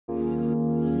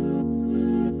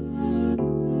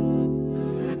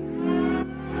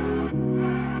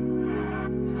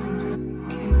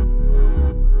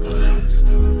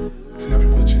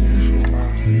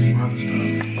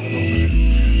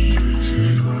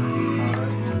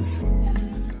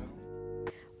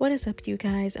What is up, you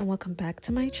guys, and welcome back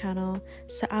to my channel.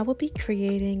 So I will be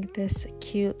creating this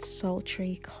cute,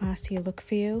 sultry, classy look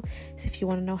for you. So if you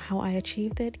want to know how I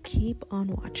achieved it, keep on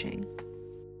watching.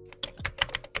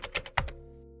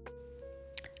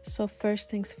 So first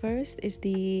things first is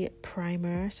the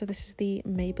primer. So this is the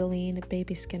Maybelline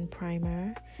Baby Skin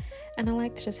Primer, and I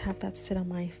like to just have that sit on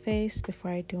my face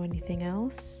before I do anything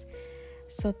else.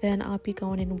 So then I'll be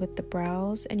going in with the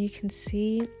brows, and you can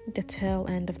see the tail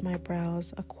end of my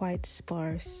brows are quite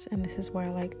sparse, and this is where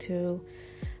I like to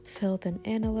fill them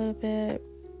in a little bit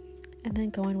and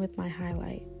then go in with my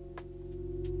highlight.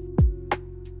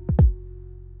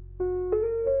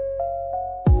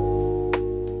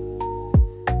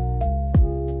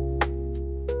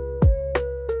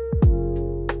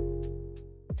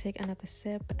 Take another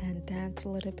sip and dance a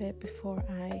little bit before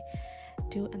I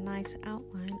do a nice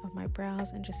outline of my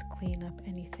brows and just clean up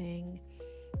anything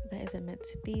that isn't meant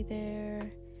to be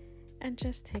there, and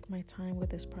just take my time with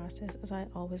this process, as I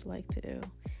always like to do.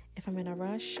 If I'm in a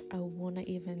rush, I won't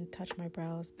even touch my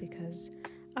brows because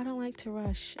I don't like to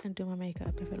rush and do my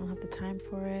makeup. If I don't have the time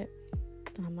for it,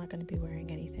 then I'm not going to be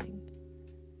wearing anything.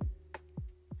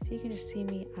 So you can just see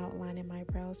me outlining my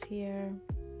brows here.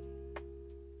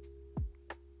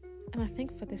 And I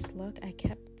think for this look, I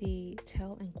kept the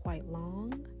tail in quite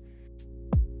long.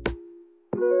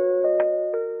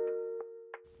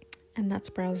 And that's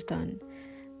brows done.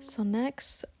 So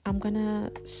next, I'm gonna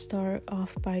start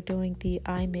off by doing the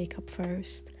eye makeup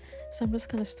first. So I'm just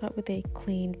gonna start with a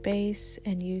clean base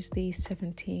and use the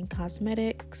 17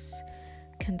 Cosmetics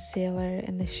concealer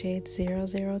in the shade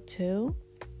 002.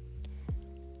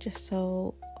 Just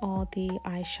so all the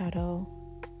eyeshadow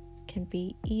can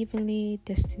be evenly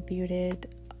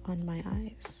distributed on my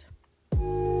eyes.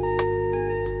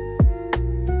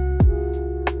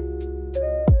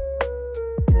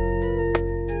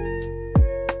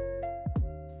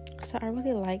 So I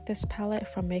really like this palette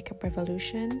from Makeup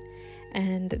Revolution,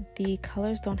 and the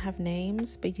colors don't have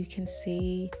names, but you can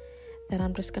see that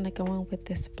I'm just gonna go in with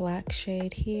this black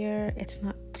shade here. It's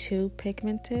not too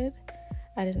pigmented.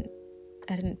 I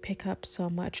didn't pick up so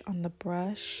much on the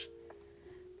brush.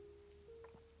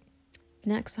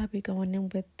 Next, I'll be going in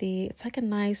with it's like a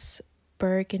nice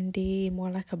burgundy, more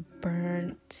like a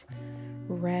burnt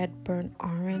red, burnt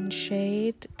orange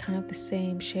shade, kind of the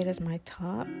same shade as my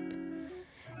top.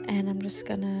 And I'm just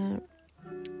gonna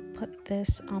put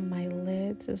this on my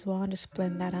lids as well and just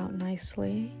blend that out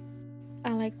nicely.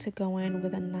 I like to go in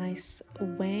with a nice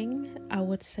wing. I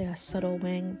would say a subtle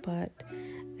wing, but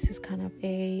this is kind of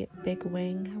a big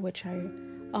wing, which I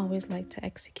always like to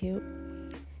execute.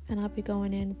 And I'll be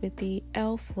going in with the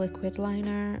e.l.f. liquid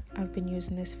liner. I've been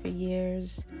using this for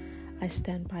years. I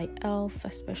stand by e.l.f.,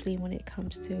 especially when it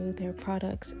comes to their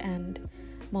products, and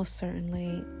most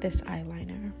certainly this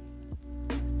eyeliner.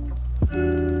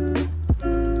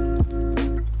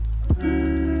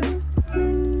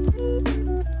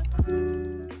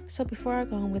 So before I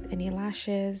go on with any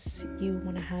lashes, you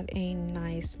want to have a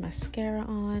nice mascara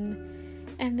on.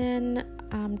 And then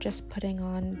I'm just putting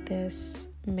on this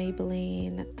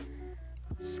Maybelline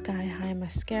Sky High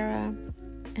mascara,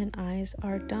 and eyes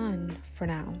are done for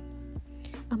now.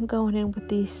 I'm going in with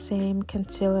the same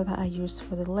concealer that I used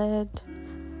for the lid,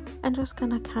 and just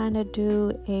gonna kind of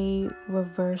do a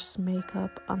reverse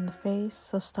makeup on the face.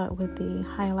 So start with the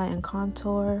highlight and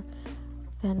contour,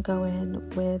 then go in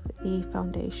with the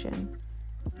foundation.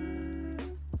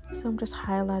 So I'm just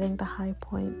highlighting the high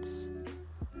points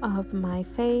of my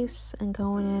face and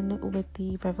going in with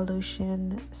the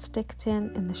Revolution Stick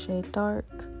Tint in the shade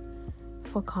Dark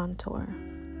for contour.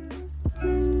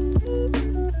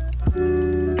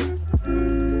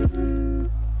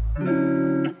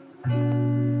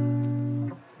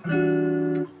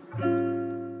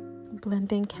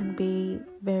 Blending can be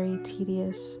very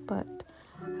tedious, but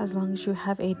as long as you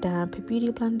have a damp beauty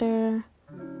blender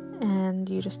and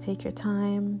you just take your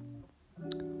time,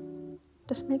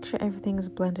 just make sure everything is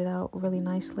blended out really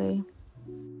nicely.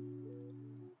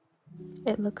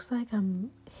 It looks like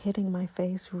I'm hitting my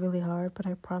face really hard, but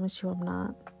I promise you I'm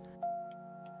not.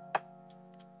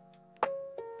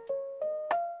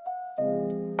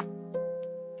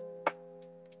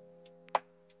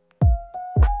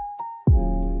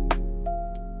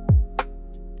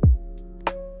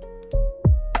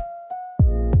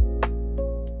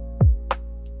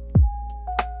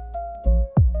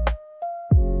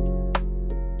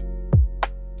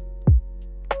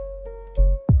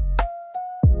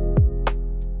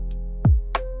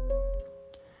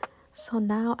 So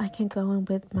now I can go in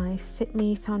with my Fit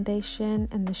Me foundation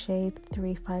in the shade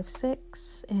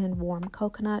 356 in Warm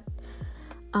Coconut.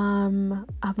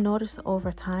 I've noticed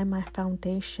over time my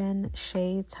foundation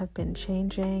shades have been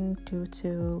changing due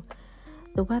to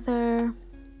the weather.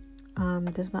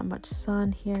 There's not much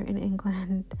sun here in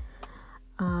England.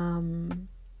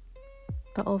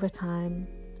 But over time,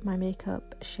 my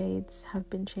makeup shades have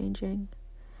been changing.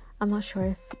 I'm not sure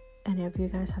if any of you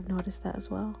guys have noticed that as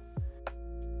well.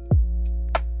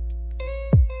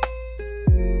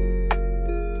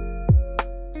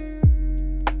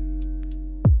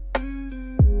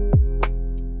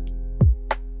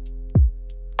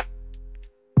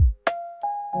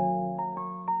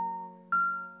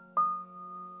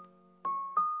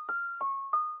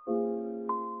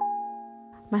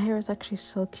 My hair is actually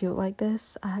so cute like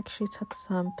this. I actually took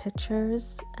some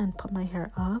pictures and put my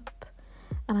hair up,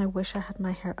 and I wish I had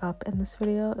my hair up in this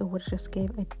video. It would have just gave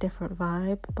a different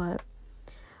vibe, but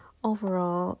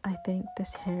overall I think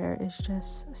this hair is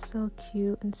just so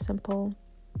cute and simple.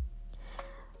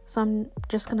 So I'm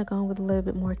just gonna go in with a little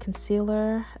bit more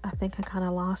concealer. I think I kind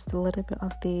of lost a little bit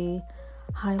of the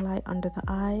highlight under the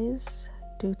eyes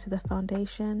due to the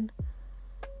foundation,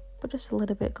 but just a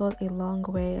little bit goes a long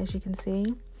way, as you can see.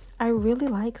 I really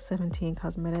like 17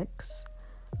 Cosmetics.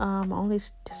 I only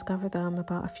discovered them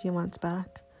about a few months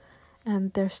back,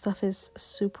 and their stuff is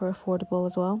super affordable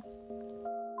as well.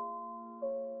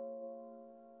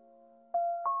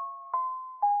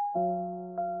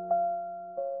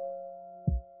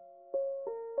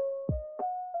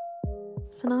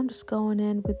 So now I'm just going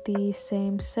in with the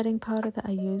same setting powder that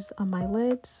I used on my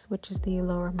lids, which is the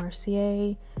Laura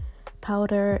Mercier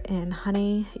powder in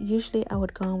honey. Usually I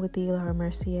would go in with the Laura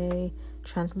Mercier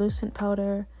translucent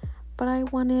powder, but I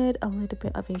wanted a little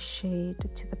bit of a shade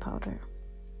to the powder.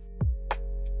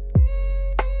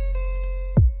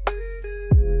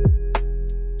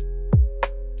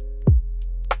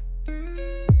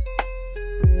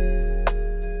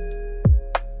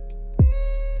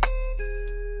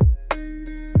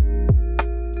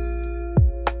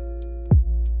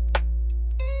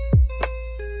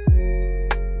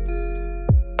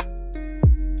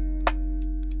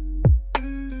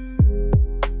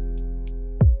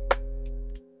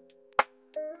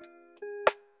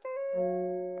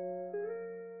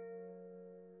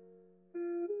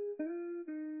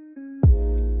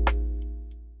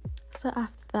 So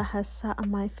after that has sat on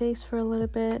my face for a little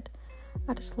bit,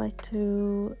 I just like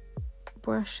to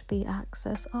brush the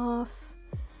excess off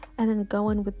and then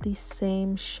go in with the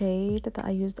same shade that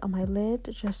I used on my lid,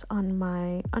 just on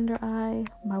my under eye,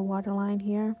 my waterline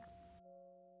here.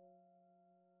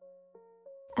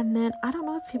 And then I don't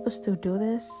know if people still do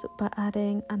this, but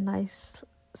adding a nice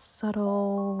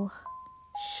subtle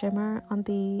shimmer on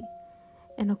the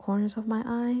inner corners of my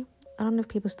eye. I don't know if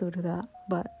people still do that,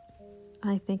 but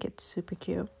I think it's super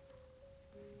cute.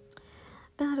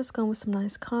 Then I just go with some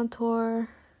nice contour.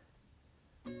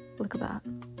 Look at that.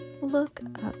 Look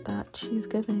at that. She's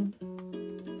giving.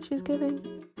 She's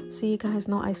giving. So you guys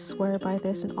know I swear by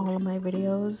this in all of my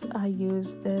videos. I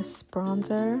use this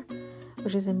bronzer,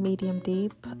 which is in medium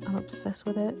deep. I'm obsessed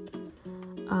with it.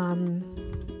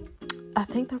 I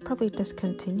think they probably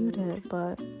discontinued it,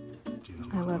 but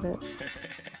I love it.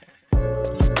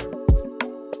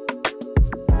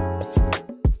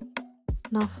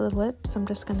 Now for the lips, I'm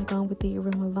just going to go in with the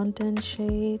Rimmel London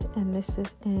shade, and this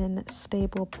is in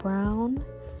Stable Brown,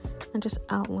 and just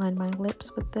outline my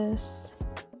lips with this.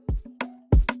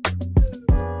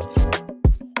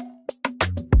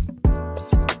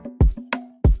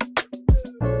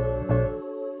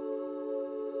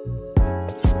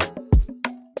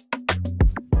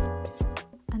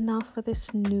 And now for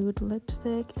this nude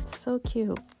lipstick, it's so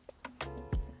cute.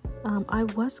 I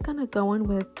was gonna go in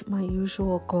with my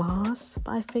usual gloss,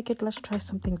 but I figured let's try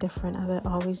something different, as I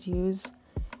always use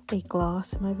a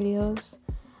gloss in my videos.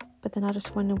 But then I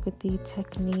just went in with the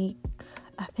Technique,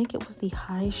 I think it was the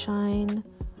High Shine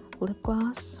lip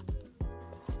gloss,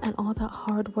 and all that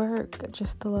hard work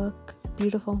just to look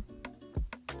beautiful.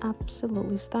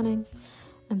 Absolutely stunning.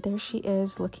 And there she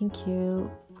is, looking cute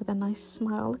with a nice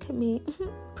smile. Look at me.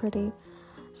 Pretty.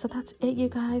 So that's it, you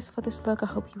guys, for this look. I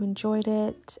hope you enjoyed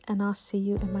it, and I'll see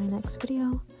you in my next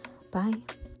video. Bye.